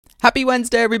Happy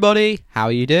Wednesday, everybody. How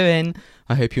are you doing?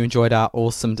 I hope you enjoyed our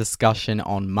awesome discussion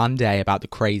on Monday about the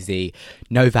crazy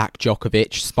Novak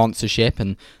Djokovic sponsorship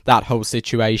and that whole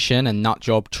situation and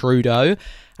nutjob Trudeau.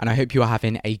 And I hope you are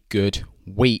having a good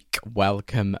week.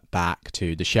 Welcome back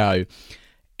to the show.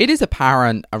 It is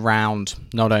apparent around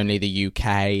not only the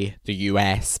UK, the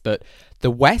US, but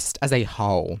the West as a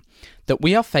whole that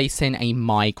we are facing a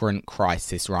migrant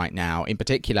crisis right now, in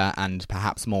particular, and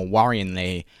perhaps more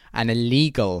worryingly, an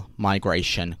illegal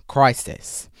migration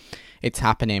crisis. It's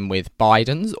happening with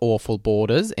Biden's awful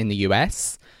borders in the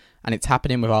US, and it's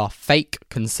happening with our fake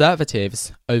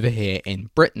conservatives over here in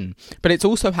Britain. But it's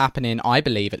also happening, I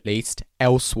believe at least,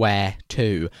 elsewhere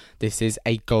too. This is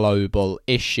a global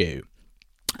issue.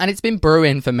 And it's been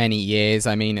brewing for many years.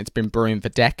 I mean, it's been brewing for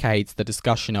decades. The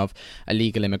discussion of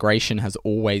illegal immigration has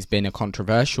always been a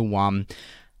controversial one.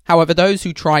 However, those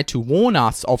who tried to warn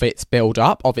us of its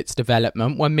build-up, of its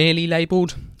development, were merely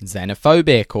labelled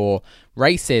xenophobic or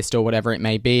racist or whatever it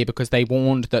may be, because they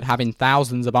warned that having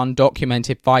thousands of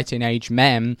undocumented fighting-age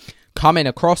men coming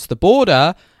across the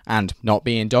border and not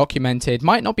being documented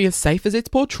might not be as safe as it's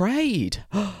portrayed.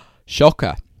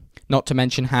 Shocker. Not to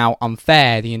mention how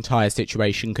unfair the entire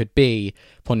situation could be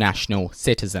for national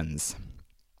citizens.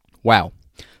 Well,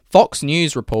 Fox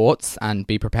News reports, and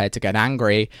be prepared to get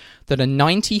angry, that a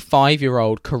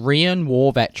 95-year-old Korean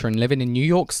War veteran living in New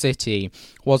York City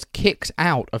was kicked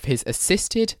out of his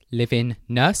assisted living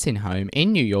nursing home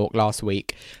in New York last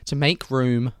week to make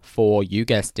room for, you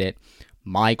guessed it,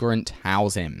 migrant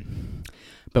housing.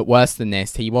 But worse than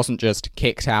this, he wasn't just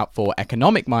kicked out for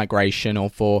economic migration or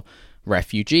for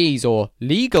refugees or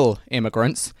legal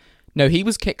immigrants. No, he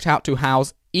was kicked out to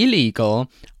house illegal,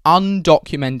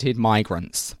 undocumented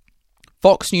migrants.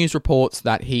 Fox News reports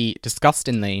that he,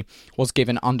 disgustingly, was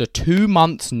given under 2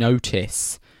 months'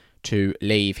 notice to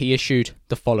leave. He issued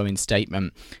the following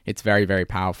statement. It's very, very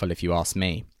powerful if you ask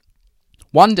me.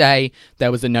 One day,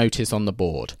 there was a notice on the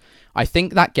board. I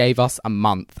think that gave us a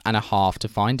month and a half to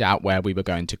find out where we were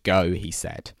going to go, he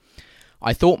said.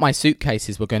 I thought my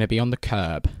suitcases were going to be on the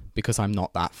curb because I'm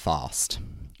not that fast.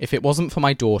 If it wasn't for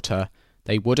my daughter,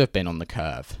 they would have been on the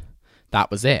curve.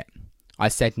 That was it. I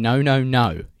said, no,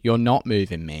 you're not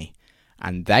moving me.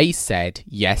 And they said,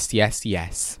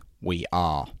 yes, we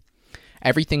are.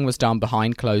 Everything was done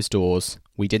behind closed doors.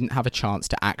 We didn't have a chance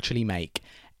to actually make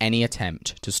any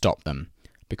attempt to stop them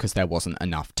because there wasn't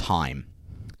enough time.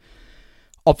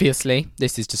 Obviously,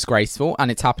 this is disgraceful and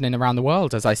it's happening around the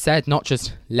world, as I said, not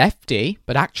just lefty,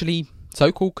 but actually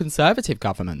so-called conservative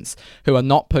governments who are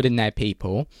not putting their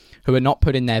people, who are not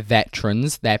putting their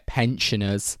veterans, their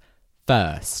pensioners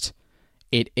first.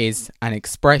 It is an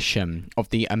expression of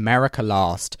the America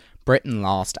last, Britain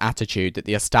last attitude that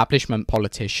the establishment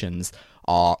politicians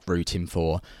are rooting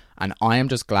for. And I am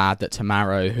just glad that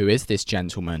Tamaro, who is this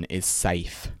gentleman, is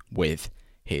safe with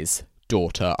his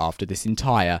daughter after this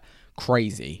entire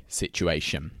crazy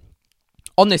situation.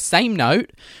 On this same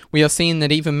note, we are seeing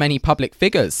that even many public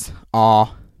figures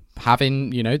are having,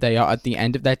 they are at the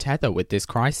end of their tether with this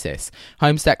crisis.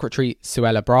 Home Secretary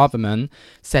Suella Braverman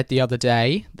said the other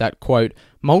day that, quote,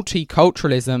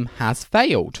 multiculturalism has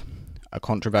failed. A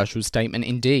controversial statement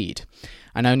indeed.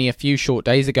 And only a few short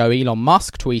days ago, Elon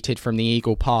Musk tweeted from the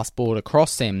Eagle Pass border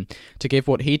crossing to give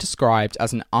what he described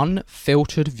as an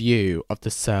unfiltered view of the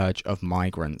surge of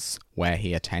migrants where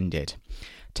he attended.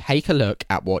 Take a look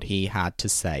at what he had to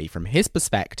say from his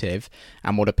perspective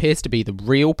and what appears to be the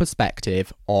real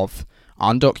perspective of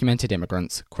undocumented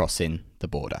immigrants crossing the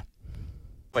border.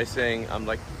 By saying, I'm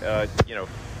like,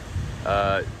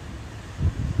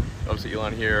 obviously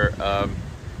Elon here.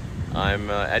 I'm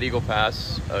at Eagle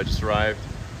Pass, just arrived,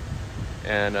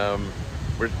 and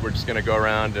we're just gonna go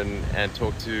around and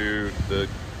talk to the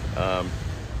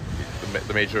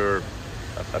major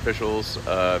officials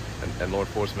and law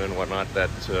enforcement and whatnot that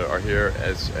are here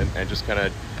and just kind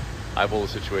of eyeball the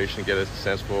situation, get a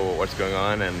sense for what's going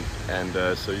on,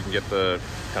 and so you can get the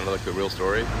kind of like the real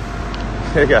story.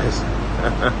 Hey guys,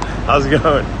 how's it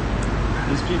going?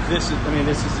 This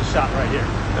is the shot right here.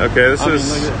 Okay, look at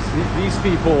this. These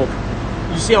people,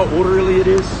 you see how orderly it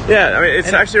is? Yeah, I mean,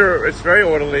 it's very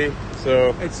orderly.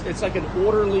 So it's like an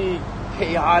orderly,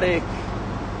 chaotic,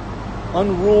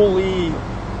 unruly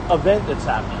event that's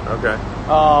happening. Okay.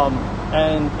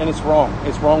 And it's wrong.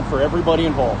 It's wrong for everybody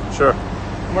involved. Sure.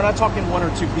 And we're not talking one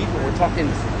or two people. We're talking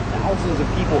thousands of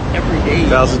people every day.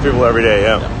 Thousands of people every day.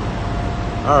 Yeah.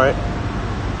 All right.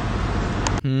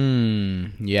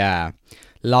 Yeah.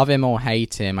 Love him or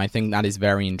hate him, I think that is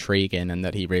very intriguing and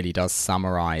that he really does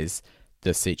summarize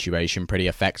the situation pretty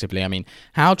effectively. I mean,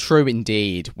 how true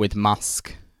indeed with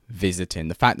Musk visiting.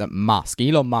 The fact that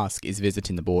Elon Musk is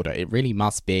visiting the border, it really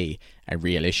must be a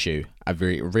real issue, a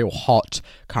real hot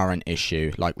current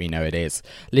issue like we know it is.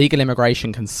 Legal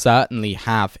immigration can certainly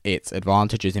have its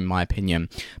advantages, in my opinion,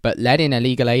 but letting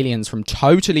illegal aliens from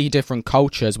totally different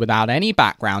cultures without any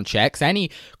background checks,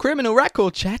 any criminal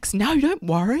record checks, no, don't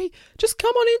worry. Just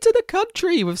come on into the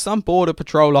country, with some border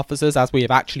patrol officers, as we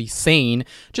have actually seen,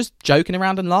 just joking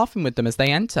around and laughing with them as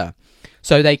they enter,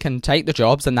 so they can take the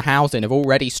jobs and the housing of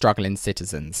already struggling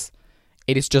citizens.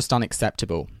 It is just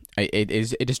unacceptable. It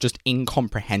is just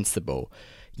incomprehensible.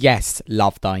 Yes,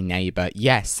 love thy neighbour.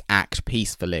 Yes, act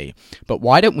peacefully. But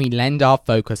why don't we lend our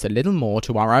focus a little more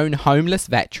to our own homeless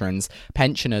veterans,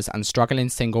 pensioners and struggling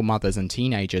single mothers and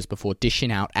teenagers before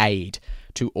dishing out aid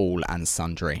to all and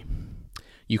sundry?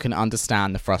 You can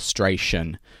understand the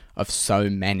frustration of so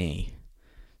many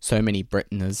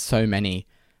Britons, so many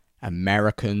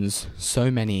Americans, so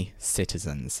many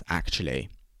citizens, actually,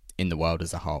 in the world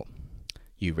as a whole.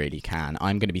 You really can.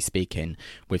 I'm going to be speaking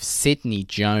with Sydney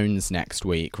Jones next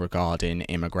week regarding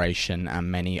immigration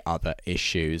and many other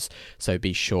issues, so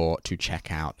be sure to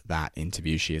check out that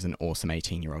interview. She is an awesome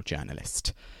 18-year-old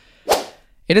journalist.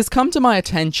 It has come to my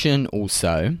attention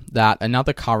also that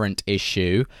another current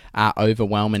issue our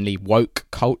overwhelmingly woke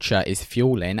culture is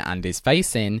fueling and is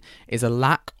facing is a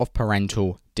lack of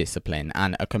parental discipline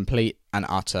and a complete and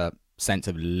utter sense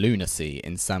of lunacy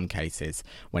in some cases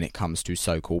when it comes to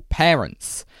so-called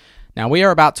parents. Now, we are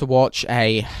about to watch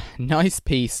a nice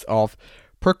piece of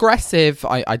progressive,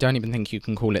 I don't even think you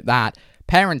can call it that,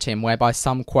 parenting, whereby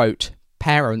some, quote,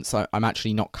 parents, I'm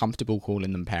actually not comfortable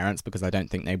calling them parents because I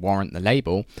don't think they warrant the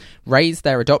label, raise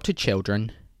their adopted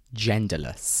children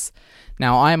genderless.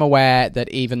 Now, I am aware that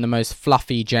even the most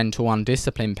fluffy, gentle,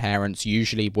 undisciplined parents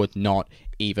usually would not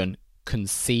even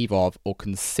conceive of or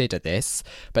consider this,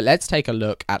 but let's take a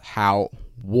look at how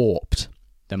warped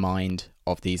the mind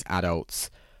of these adults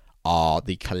are,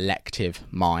 the collective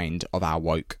mind of our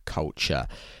woke culture.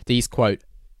 These, quote,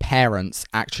 parents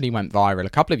actually went viral a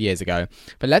couple of years ago,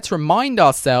 but let's remind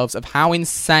ourselves of how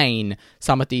insane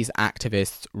some of these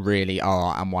activists really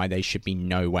are and why they should be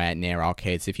nowhere near our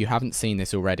kids. If you haven't seen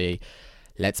this already,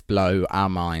 let's blow our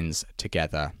minds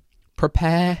together.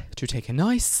 Prepare to take a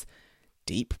nice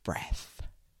deep breath.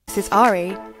 This is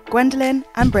Ari, Gwendolyn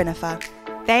and Brynnifer.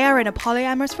 They are in a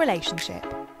polyamorous relationship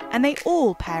and they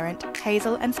all parent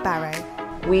Hazel and Sparrow.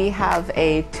 We have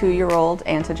a 2-year-old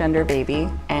anti-gender baby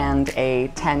and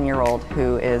a 10-year-old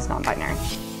who is non-binary.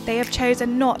 They have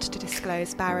chosen not to disclose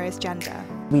Sparrow's gender.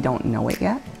 We don't know it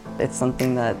yet. It's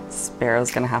something that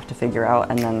Sparrow's going to have to figure out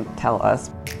and then tell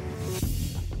us.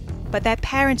 But their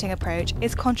parenting approach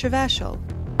is controversial.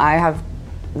 I have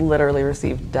literally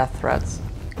received death threats.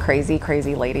 Crazy,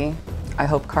 crazy lady. I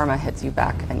hope karma hits you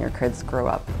back and your kids grow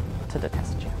up to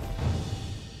detest you.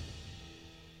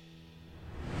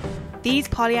 These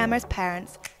polyamorous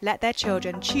parents let their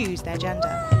children choose their gender.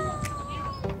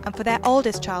 And for their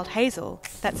oldest child, Hazel,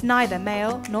 that's neither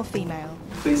male nor female.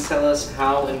 Please tell us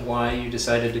how and why you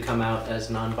decided to come out as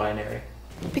non-binary.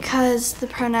 Because the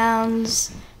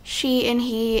pronouns she and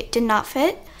he did not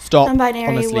fit. Stop.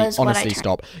 Non-binary was what I honestly, turned.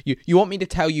 stop. You want me to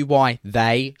tell you why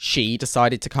she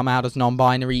decided to come out as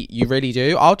non-binary? You really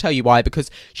do? I'll tell you why. Because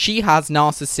she has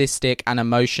narcissistic and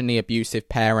emotionally abusive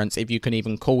parents, if you can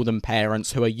even call them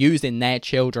parents, who are using their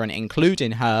children,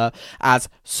 including her, as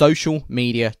social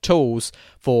media tools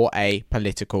for a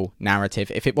political narrative.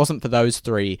 If it wasn't for those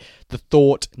three, the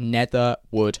thought never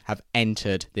would have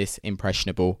entered this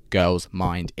impressionable girl's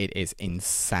mind. It is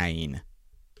insane.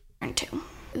 Too.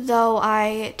 Though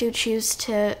I do choose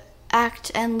to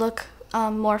act and look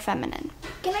more feminine.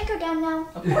 Can I go down now?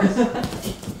 Of course.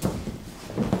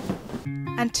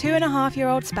 And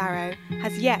 2.5-year-old Sparrow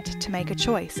has yet to make a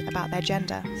choice about their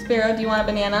gender. Sparrow, do you want a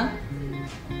banana?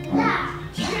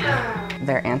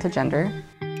 They're anti-gender,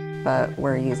 but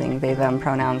we're using they, them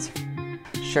pronouns.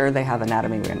 Sure, they have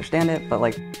anatomy, we understand it,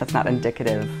 but that's not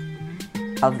indicative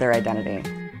of their identity.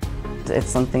 It's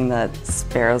something that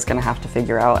Sparrow's going to have to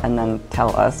figure out and then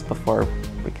tell us before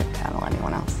we can tell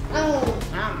anyone else.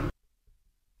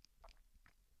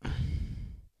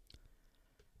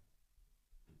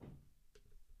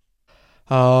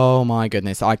 Oh my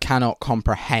goodness, I cannot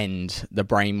comprehend the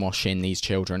brainwashing these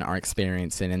children are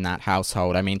experiencing in that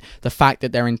household. I mean, the fact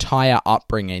that their entire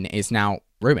upbringing is now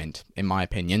ruined, in my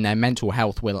opinion. Their mental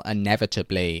health will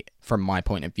inevitably, from my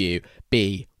point of view,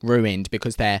 be ruined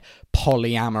because their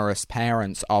polyamorous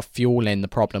parents are fueling the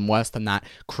problem. Worse than that,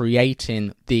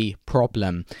 creating the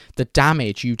problem. The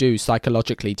damage you do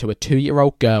psychologically to a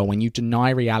 2-year-old girl when you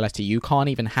deny reality. You can't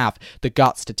even have the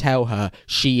guts to tell her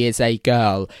she is a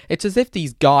girl. It's as if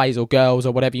these guys or girls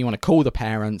or whatever you want to call the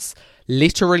parents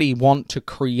literally want to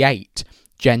create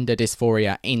gender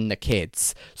dysphoria in the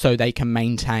kids so they can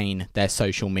maintain their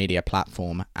social media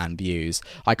platform and views.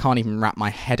 I can't even wrap my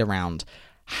head around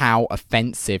how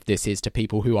offensive this is to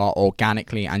people who are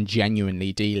organically and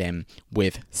genuinely dealing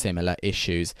with similar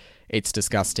issues. It's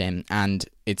disgusting, and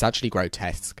it's actually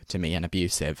grotesque to me and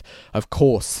abusive. Of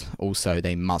course, also,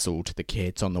 they muzzled the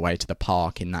kids on the way to the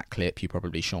park in that clip. You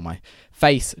probably saw my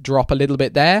face drop a little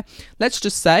bit there. Let's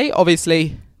just say,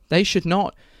 obviously, they should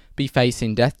not be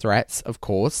facing death threats, of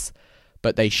course,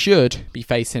 but they should be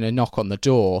facing a knock on the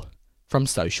door from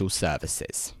social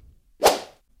services.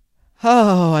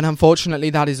 Oh, and unfortunately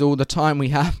that is all the time we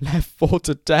have left for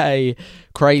today.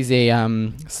 Crazy,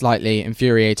 slightly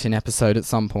infuriating episode at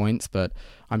some points, but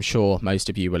I'm sure most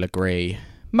of you will agree.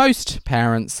 Most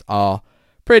parents are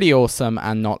pretty awesome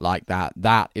and not like that.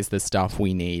 That is the stuff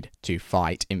we need to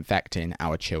fight infecting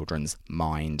our children's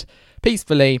mind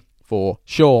peacefully. For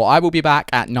sure. I will be back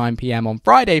at 9 p.m. on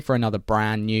Friday for another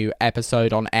brand new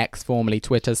episode on X, formerly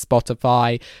Twitter,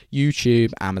 Spotify,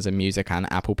 YouTube, Amazon Music,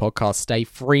 and Apple Podcasts. Stay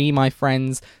free, my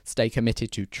friends. Stay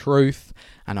committed to truth.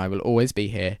 And I will always be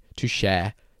here to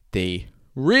share the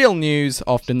real news,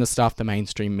 often the stuff the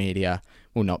mainstream media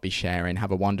will not be sharing.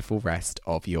 Have a wonderful rest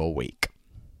of your week.